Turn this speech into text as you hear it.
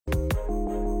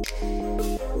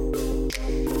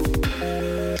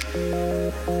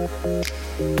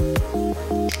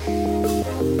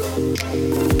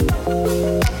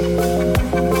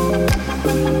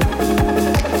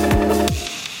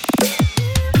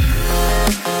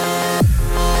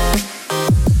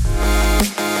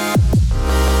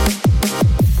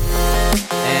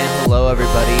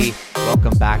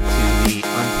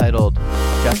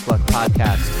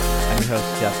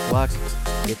Gluck.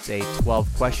 It's a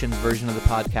 12 questions version of the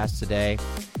podcast today.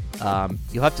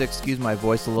 You'll have to excuse my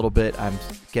voice a little bit. I'm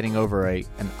getting over an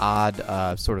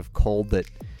odd sort of cold that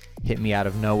hit me out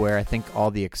of nowhere. I think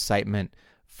all the excitement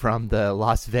from the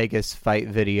Las Vegas fight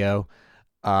video,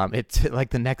 it's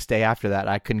like the next day after that,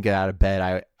 I couldn't get out of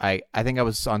bed. I think I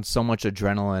was on so much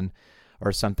adrenaline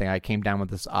or something. I came down with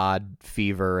this odd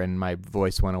fever and my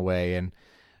voice went away, and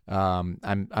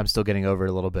I'm still getting over it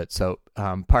a little bit. So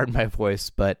pardon my voice,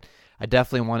 but I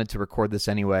definitely wanted to record this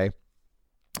anyway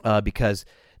because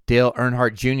Dale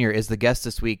Earnhardt Jr. is the guest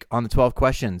this week on the 12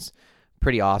 questions.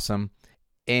 Pretty awesome.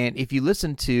 And if you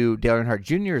listen to Dale Earnhardt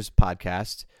Jr.'s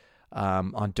podcast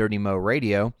on Dirty Mo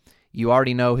Radio, you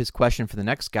already know his question for the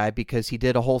next guy because he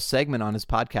did a whole segment on his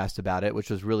podcast about it, which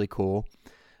was really cool.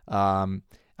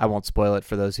 I won't spoil it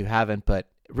for those who haven't, but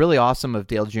really awesome of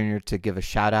Dale Jr. to give a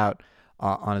shout out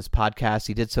on his podcast.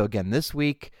 He did so again this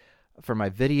week for my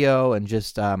video, and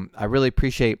just I really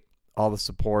appreciate all the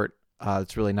support.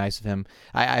 It's really nice of him.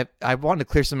 I wanted to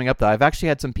clear something up, though. I've actually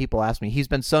had some people ask me. He's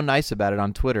been so nice about it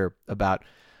on Twitter about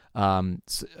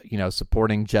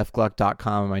supporting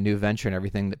jeffgluck.com and my new venture and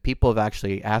everything, that people have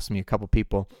actually asked me, a couple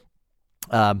people,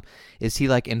 is he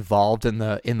like involved in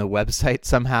the website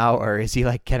somehow, or is he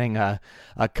like getting a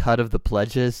cut of the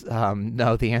pledges?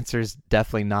 No, the answer is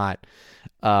definitely not.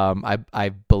 I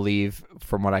believe,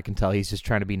 from what I can tell, he's just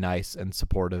trying to be nice and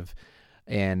supportive,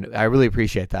 and I really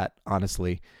appreciate that,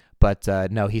 honestly. But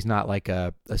no, he's not like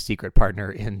a secret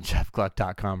partner in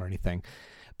jeffgluck.com or anything.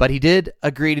 But he did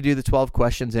agree to do the 12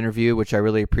 questions interview, which I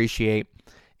really appreciate,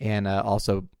 and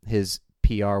also his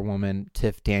PR woman,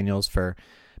 Tiff Daniels, for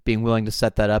being willing to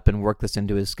set that up and work this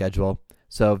into his schedule.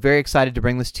 So very excited to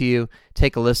bring this to you.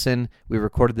 Take a listen. We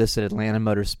recorded this at Atlanta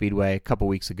Motor Speedway a couple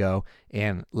weeks ago,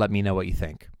 and let me know what you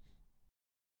think.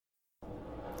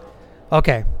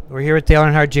 Okay, we're here with Dale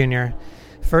Earnhardt Jr.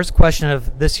 First question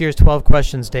of this year's 12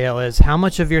 questions, Dale, is how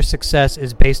much of your success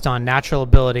is based on natural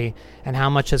ability and how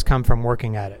much has come from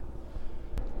working at it?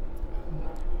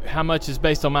 How much is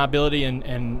based on my ability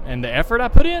and the effort I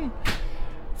put in?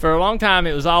 For a long time,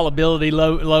 it was all ability,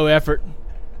 low effort.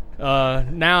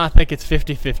 Now I think it's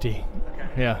 50-50. Okay.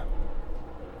 Yeah.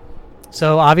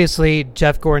 So obviously,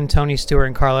 Jeff Gordon, Tony Stewart,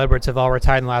 and Carl Edwards have all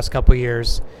retired in the last couple of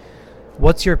years.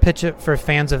 What's your pitch for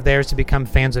fans of theirs to become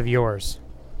fans of yours?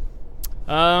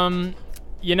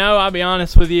 I'll be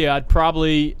honest with you. I'd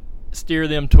probably steer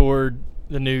them toward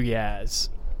the new guys.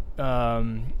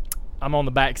 I'm on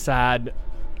the backside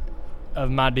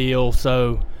of my deal,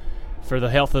 so for the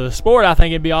health of the sport, I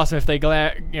think it'd be awesome if they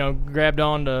grabbed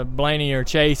on to Blaney or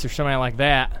Chase or somebody like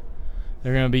that.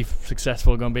 They're going to be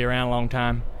successful, going to be around a long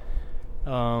time.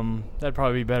 That'd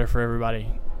probably be better for everybody.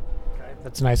 Okay,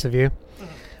 that's nice of you.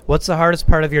 What's the hardest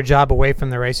part of your job away from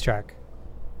the racetrack?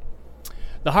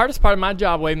 The hardest part of my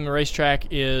job away from the racetrack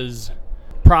is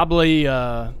probably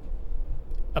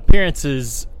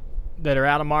appearances that are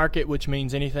out of market, which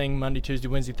means anything Monday, Tuesday,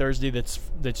 Wednesday, Thursday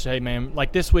that's hey, man,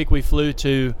 like this week we flew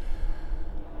to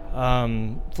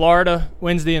Florida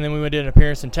Wednesday, and then we did an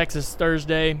appearance in Texas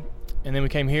Thursday, and then we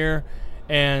came here,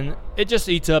 and it just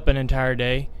eats up an entire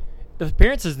day. The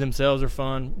appearances themselves are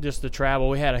fun, just the travel.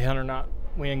 We had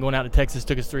we ain't going out to Texas.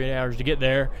 Took us 3 hours to get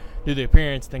there, do the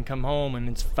appearance, then come home, and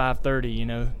it's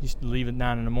 5:30. Used to leave at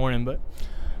 9 in the morning, but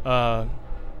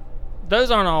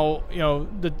those aren't all.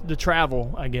 The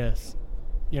travel, I guess.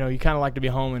 You kind of like to be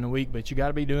home in a week, but you got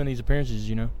to be doing these appearances.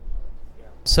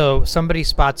 So somebody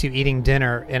spots you eating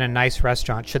dinner in a nice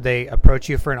restaurant. Should they approach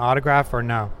you for an autograph or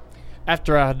no?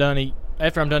 After I'm done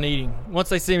eating, once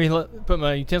they see me put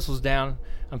my utensils down,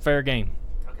 I'm fair game.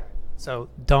 Okay. So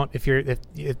don't if you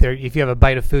have a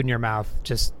bite of food in your mouth,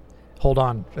 just hold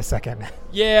on a second.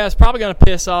 Yeah, it's probably gonna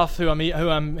piss off who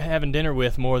I'm having dinner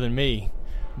with more than me,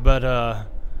 but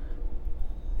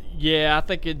yeah, I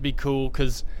think it'd be cool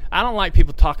because I don't like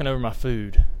people talking over my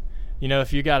food.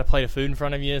 If you got a plate of food in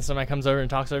front of you and somebody comes over and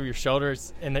talks over your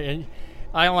shoulders, and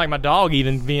I don't like my dog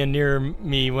even being near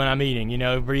me when I'm eating,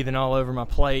 breathing all over my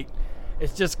plate.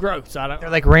 It's just gross.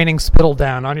 They're like raining spittle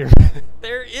down on your...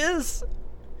 There is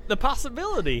the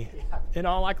possibility. Yeah. In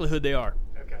all likelihood, they are.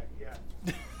 Okay, yeah.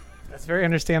 That's very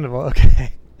understandable.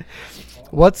 Okay.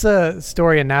 What's a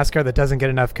story in NASCAR that doesn't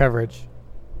get enough coverage?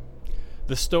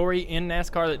 The story in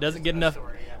NASCAR that doesn't get enough...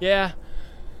 Story, yeah.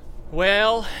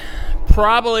 Well,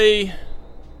 probably...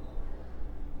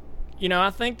 I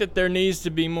think that there needs to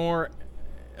be more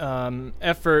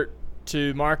effort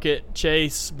to market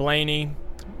Chase, Blaney,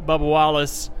 Bubba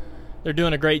Wallace. They're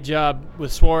doing a great job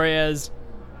with Suarez,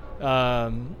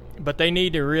 but they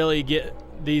need to really get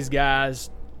these guys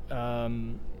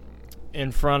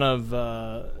in front of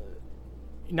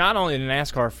not only the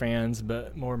NASCAR fans,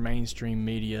 but more mainstream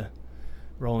media,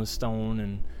 Rolling Stone,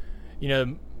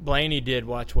 and Blaney did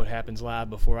watch What Happens Live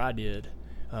before I did,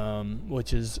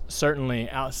 which is certainly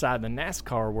outside the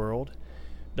NASCAR world.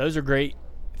 Those are great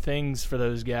things for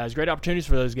those guys, great opportunities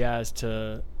for those guys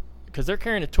because they're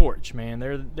carrying a torch, man.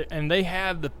 And they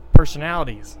have the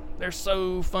personalities. They're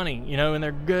so funny, and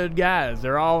they're good guys.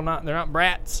 They're not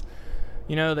brats.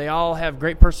 They all have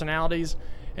great personalities,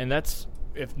 and that's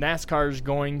if NASCAR is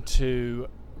going to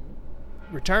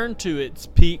return to its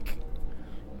peak.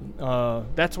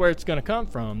 That's where it's going to come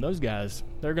from. Those guys,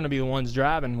 they're going to be the ones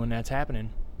driving when that's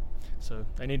happening. So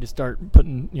they need to start put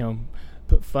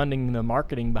funding the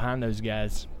marketing behind those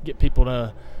guys, get people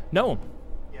to know them.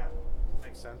 Yeah,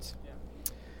 makes sense.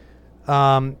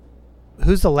 Yeah.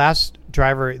 Who's the last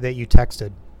driver that you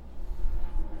texted?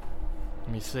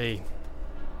 Let me see.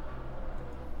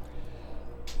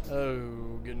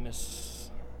 Oh,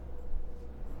 goodness.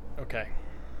 Okay.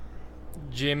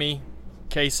 Jimmy,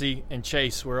 Casey, and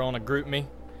Chase were on a group me,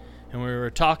 and we were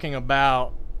talking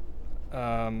about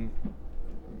running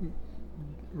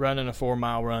a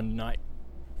 4-mile run tonight.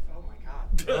 Oh, my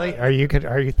God. Really? Are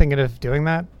you thinking of doing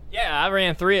that? Yeah, I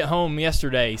ran 3 at home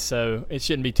yesterday, so it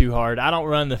shouldn't be too hard. I don't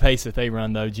run the pace that they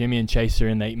run, though. Jimmy and Chase are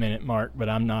in the 8-minute mark, but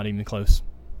I'm not even close.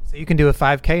 So you can do a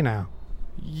 5K now?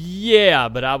 Yeah,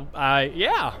 but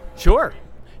yeah, sure.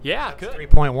 Yeah, I could.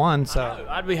 3.1, so.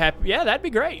 I'd be happy. Yeah, that'd be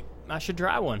great. I should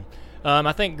try one.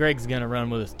 I think Greg's going to run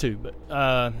with us, too. But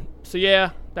so,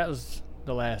 yeah, that was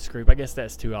the last group. I guess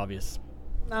that's too obvious.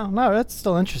 No, that's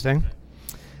still interesting.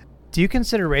 Do you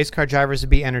consider race car drivers to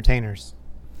be entertainers?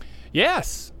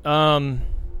 Yes. Yeah,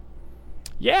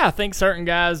 I think certain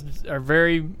guys are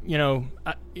very,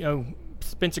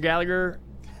 Spencer Gallagher.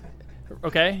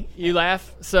 Okay, you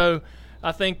laugh. So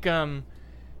I think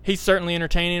he's certainly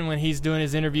entertaining when he's doing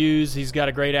his interviews. He's got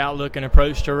a great outlook and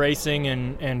approach to racing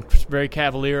and very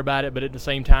cavalier about it, but at the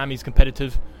same time he's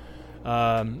competitive.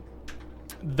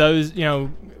 Those,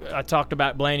 I talked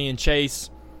about Blaney and Chase.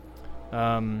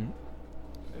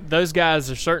 Those guys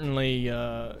are certainly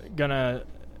going to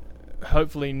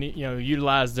hopefully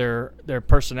utilize their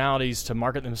personalities to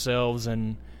market themselves,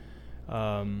 and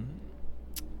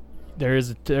there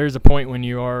is a point when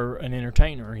you are an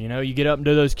entertainer. You get up and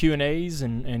do those Q&As,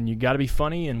 and you got to be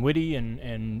funny and witty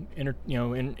and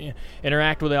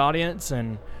interact with the audience.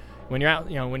 And when you're out,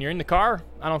 when you're in the car,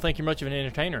 I don't think you're much of an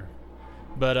entertainer,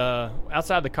 but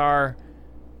outside the car,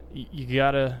 you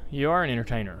are an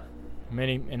entertainer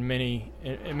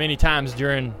many times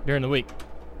during the week.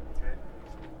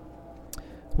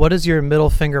 What is your middle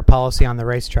finger policy on the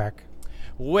racetrack?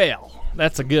 Well,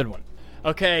 that's a good one.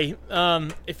 Okay,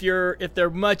 if they're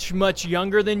much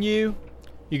younger than you,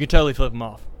 you can totally flip them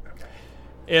off. Okay.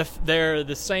 If they're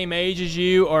the same age as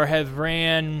you or have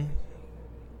ran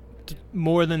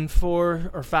more than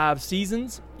 4 or 5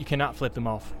 seasons, you cannot flip them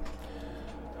off.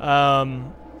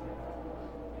 I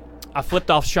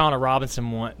flipped off Shauna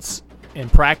Robinson once in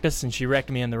practice, and she wrecked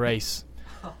me in the race.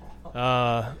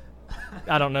 I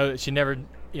don't know that she never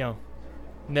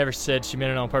said she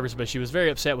meant it on purpose, but she was very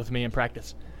upset with me in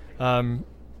practice. You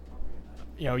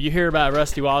hear about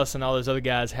Rusty Wallace and all those other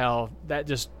guys, how that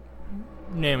just,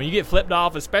 man, when you get flipped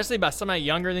off, especially by somebody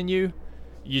younger than you,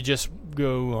 you just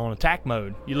go on attack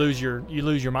mode. You lose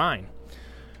your mind.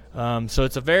 So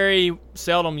it's a very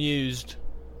seldom used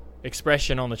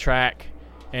expression on the track,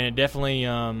 and it definitely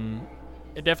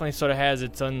sort of has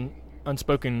its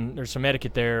unspoken. There's some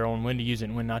etiquette there on when to use it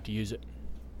and when not to use it.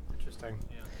 Interesting.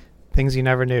 Yeah. Things you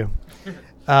never knew.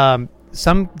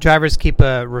 Some drivers keep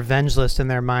a revenge list in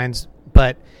their minds,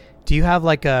 but do you have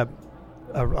like a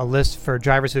list for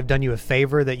drivers who have done you a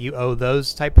favor that you owe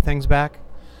those type of things back?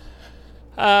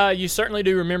 You certainly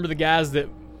do remember the guys that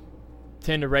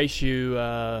tend to race you,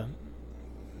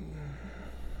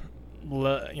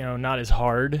 not as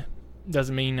hard.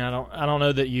 Doesn't mean I don't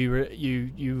know that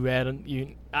you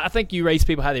I think you race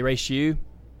people how they race you.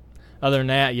 Other than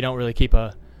that, you don't really keep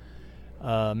a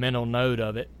mental note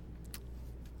of it.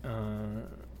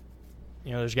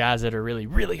 There's guys that are really,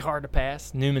 really hard to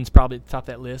pass. Newman's probably at the top of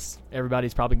that list.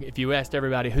 If you asked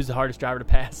everybody who's the hardest driver to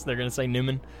pass, they're going to say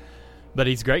Newman. But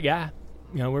he's a great guy.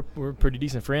 We're pretty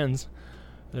decent friends,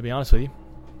 to be honest with you.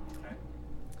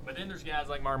 But then there's guys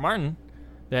like Mark Martin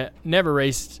that never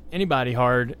raced anybody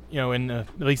hard,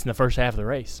 at least in the first half of the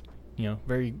race.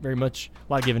 Very, very much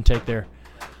a lot of give and take there.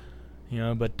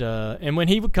 But and when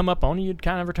he would come up on you, you'd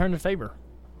kind of return the favor.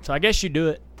 So I guess you do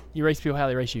it. You race people how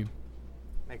they race you.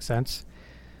 Makes sense.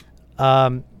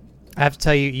 I have to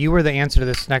tell you, you were the answer to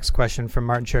this next question from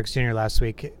Martin Truex Jr. last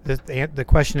week. The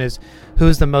question is,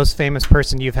 who's the most famous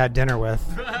person you've had dinner with?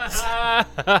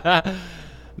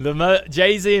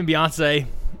 Jay-Z and Beyonce.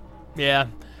 Yeah.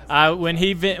 When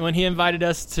he invited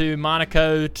us to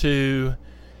Monaco to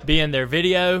be in their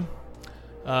video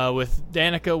with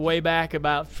Danica way back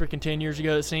about freaking 10 years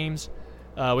ago, it seems.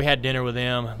 We had dinner with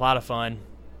them. A lot of fun.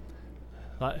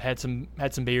 Had some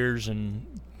beers and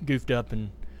goofed up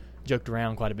and joked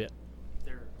around quite a bit.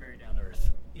 They're very down to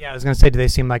earth. Yeah, I was gonna say, do they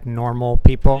seem like normal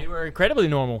people? They were incredibly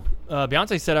normal.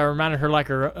 Beyonce said I reminded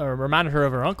her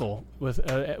of her uncle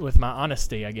with my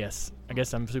honesty. I guess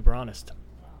I'm super honest.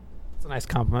 It's a nice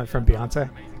compliment from Beyonce.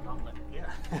 Amazing compliment.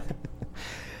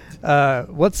 Yeah.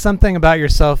 What's something about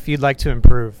yourself you'd like to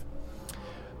improve?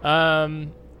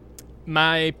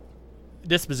 My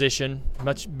disposition,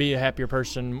 be a happier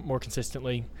person more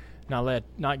consistently,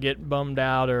 not get bummed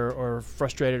out or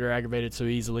frustrated or aggravated so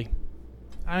easily.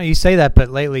 I know you say that, but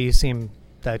lately you seem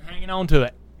that hanging on to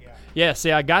it. Yeah.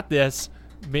 See, I got this.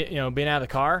 Being out of the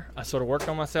car, I sort of worked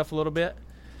on myself a little bit,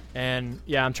 and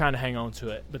yeah, I'm trying to hang on to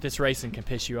it. But this racing can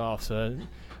piss you off, so I don't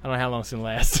know how long it's gonna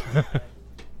last.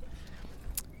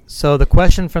 So the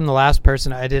question from the last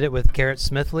person, I did it with Garrett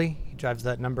Smithley. He drives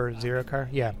that number 0 car.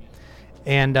 Yeah.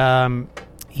 And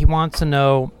he wants to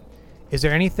know, is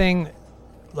there anything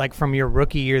like from your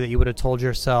rookie year that you would have told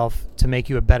yourself to make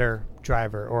you a better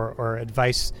driver, or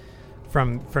advice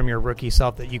from your rookie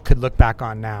self that you could look back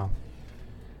on now?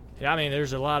 Yeah, I mean,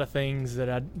 there's a lot of things that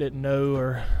I didn't know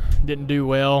or didn't do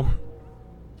well.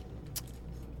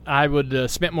 I would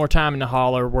spent more time in the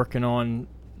hauler working on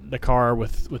the car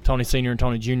with Tony Sr. and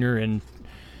Tony Jr. and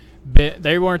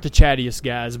they weren't the chattiest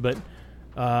guys, but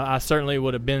I certainly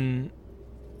would have been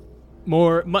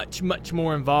much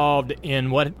more involved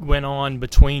in what went on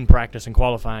between practice and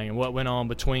qualifying, and what went on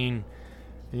between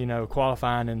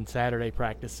qualifying and Saturday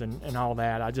practice and all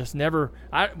that. I just never.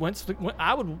 I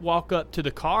would walk up to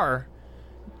the car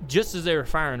just as they were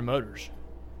firing the motors.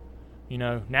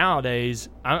 Nowadays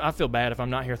I feel bad if I'm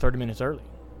not here 30 minutes early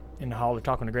in the hauler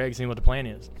talking to Greg, seeing what the plan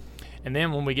is, and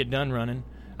then when we get done running,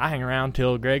 I hang around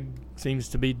till Greg seems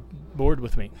to be bored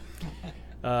with me.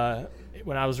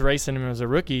 When I was racing him as a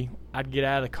rookie, I'd get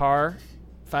out of the car,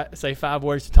 say 5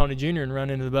 words to Tony Jr. and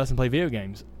run into the bus and play video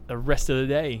games the rest of the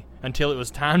day until it was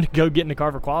time to go get in the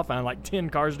car for qualifying, like 10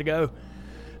 cars to go.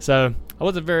 So I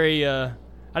wasn't very I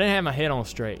didn't have my head on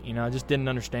straight. I just didn't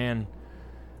understand.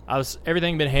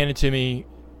 Everything been handed to me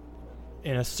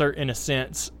in a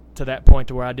sense to that point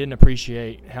to where I didn't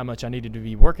appreciate how much I needed to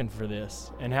be working for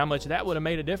this and how much that would have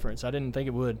made a difference. I didn't think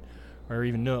it would, or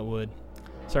even knew it would.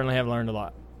 Certainly have learned a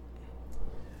lot.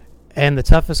 And the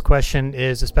toughest question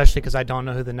is, especially because I don't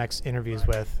know who the next interview is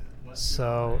with.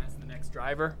 So the next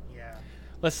driver? Yeah.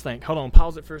 Let's think. Hold on.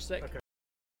 Pause it for a sec.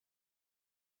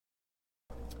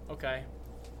 Okay.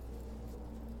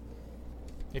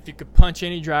 If you could punch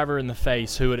any driver in the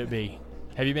face, who would it be?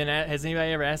 Has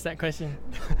anybody ever asked that question?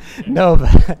 No,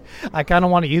 but I kind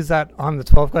of want to use that on the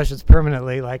 12 questions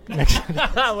permanently. Like next.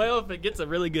 Well, if it gets a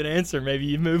really good answer, maybe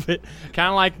you move it. Kind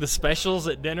of like the specials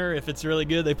at dinner. If it's really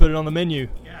good, they put it on the menu.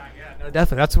 Yeah, no,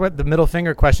 definitely. That's what the middle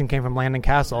finger question came from, Landon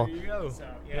Castle. There you go. So,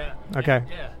 yeah. Okay.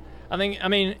 Yeah. I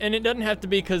mean, and it doesn't have to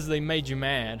be because they made you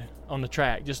mad on the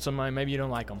track. Just somebody maybe you don't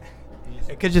like them.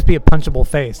 It could just be a punchable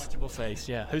face. Punchable face,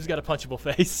 yeah. Who's got a punchable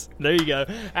face? There you go.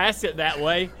 Ask it that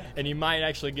way, and you might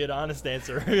actually get an honest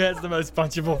answer. Who has the most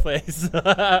punchable face? All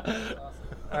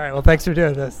right, well, thanks for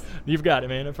doing this. You've got it,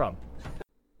 man. No problem.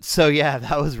 So, yeah,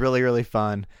 that was really, really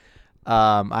fun.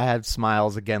 I had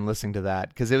smiles again listening to that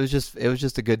because it was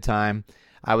just a good time.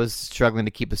 I was struggling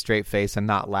to keep a straight face and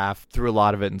not laugh through a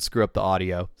lot of it and screw up the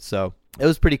audio. So it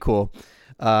was pretty cool.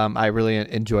 I really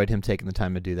enjoyed him taking the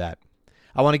time to do that.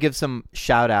 I want to give some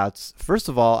shout-outs. First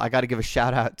of all, I got to give a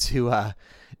shout-out to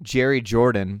Jerry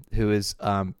Jordan, who is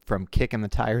from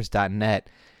KickinTheTires.net.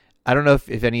 I don't know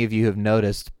if any of you have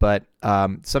noticed, but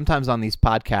sometimes on these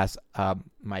podcasts,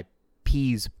 my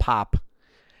P's pop,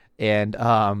 and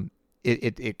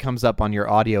it comes up on your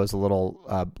audio as a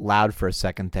little loud for a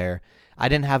second there. I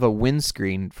didn't have a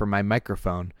windscreen for my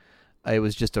microphone. It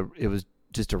was just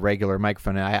a regular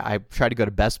microphone. And I tried to go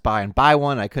to Best Buy and buy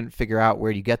one. I couldn't figure out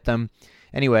where you get them.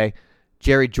 Anyway,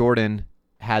 Jerry Jordan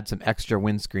had some extra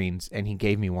windscreens, and he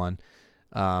gave me one.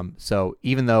 So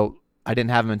even though I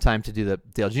didn't have him in time to do the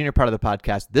Dale Jr. part of the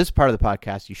podcast, this part of the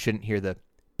podcast, you shouldn't hear the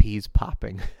peas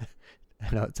popping.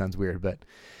 I know it sounds weird, but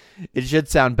it should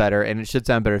sound better, and it should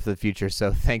sound better for the future.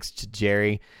 So thanks to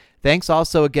Jerry. Thanks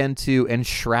also again to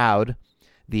Enshroud,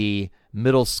 the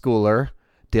middle schooler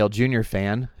Dale Jr.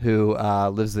 fan who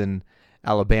lives in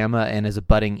Alabama and is a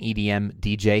budding EDM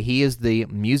DJ. He is the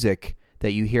music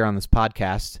that you hear on this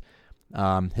podcast.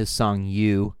 His song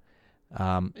You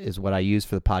is what I use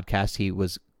for the podcast. He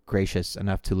was gracious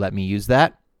enough to let me use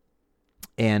that.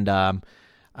 And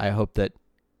I hope that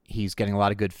he's getting a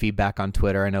lot of good feedback on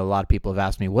Twitter. I know a lot of people have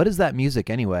asked me, what is that music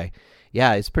anyway?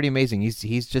 Yeah, it's pretty amazing.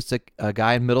 He's just a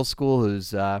guy in middle school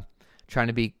who's trying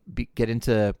to get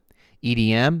into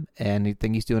EDM, and I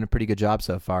think he's doing a pretty good job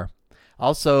so far.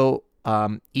 Also,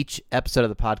 each episode of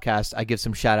the podcast, I give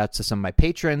some shout-outs to some of my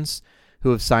patrons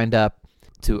who have signed up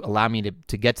to allow me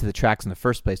to get to the tracks in the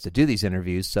first place to do these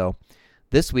interviews. So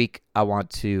this week, I want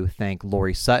to thank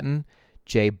Lori Sutton,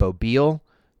 Jay Bobeal,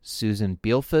 Susan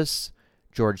Bielfus,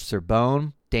 George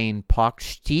Serbone, Dane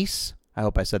Pochstis, I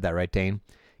hope I said that right, Dane,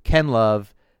 Ken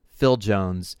Love, Phil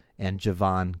Jones, and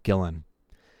Javon Gillen.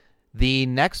 The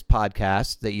next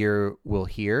podcast that you will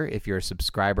hear, if you're a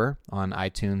subscriber on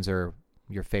iTunes or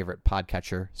your favorite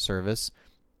podcatcher service,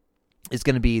 is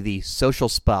going to be the Social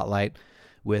Spotlight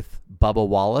with Bubba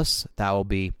Wallace. That will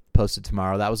be posted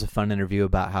tomorrow. That was a fun interview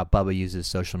about how Bubba uses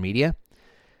social media.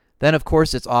 Then, of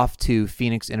course, it's off to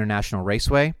Phoenix International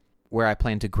Raceway, where I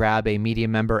plan to grab a media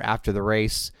member after the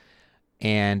race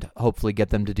and hopefully get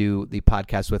them to do the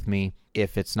podcast with me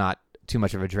if it's not too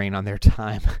much of a drain on their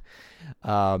time,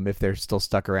 if they're still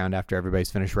stuck around after everybody's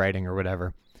finished writing or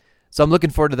whatever. So I'm looking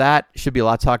forward to that. Should be a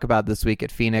lot to talk about this week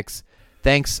at Phoenix.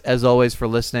 Thanks, as always, for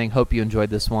listening. Hope you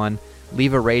enjoyed this one.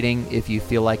 Leave a rating if you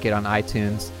feel like it on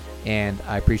iTunes, and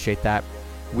I appreciate that.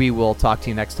 We will talk to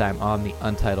you next time on the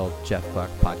Untitled Jeff Buck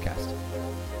Podcast.